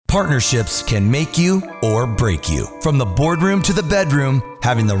Partnerships can make you or break you. From the boardroom to the bedroom,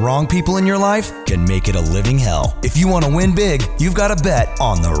 having the wrong people in your life can make it a living hell. If you want to win big, you've got to bet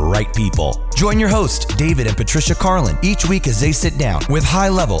on the right people. Join your host, David and Patricia Carlin, each week as they sit down with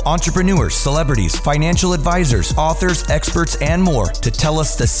high-level entrepreneurs, celebrities, financial advisors, authors, experts, and more to tell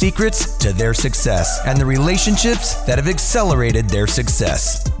us the secrets to their success and the relationships that have accelerated their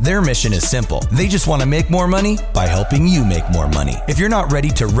success. Their mission is simple. They just want to make more money by helping you make more money. If you're not ready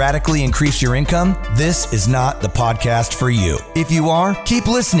to radically increase your income, this is not the podcast for you. If you are, keep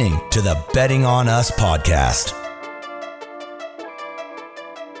listening to the Betting on Us podcast.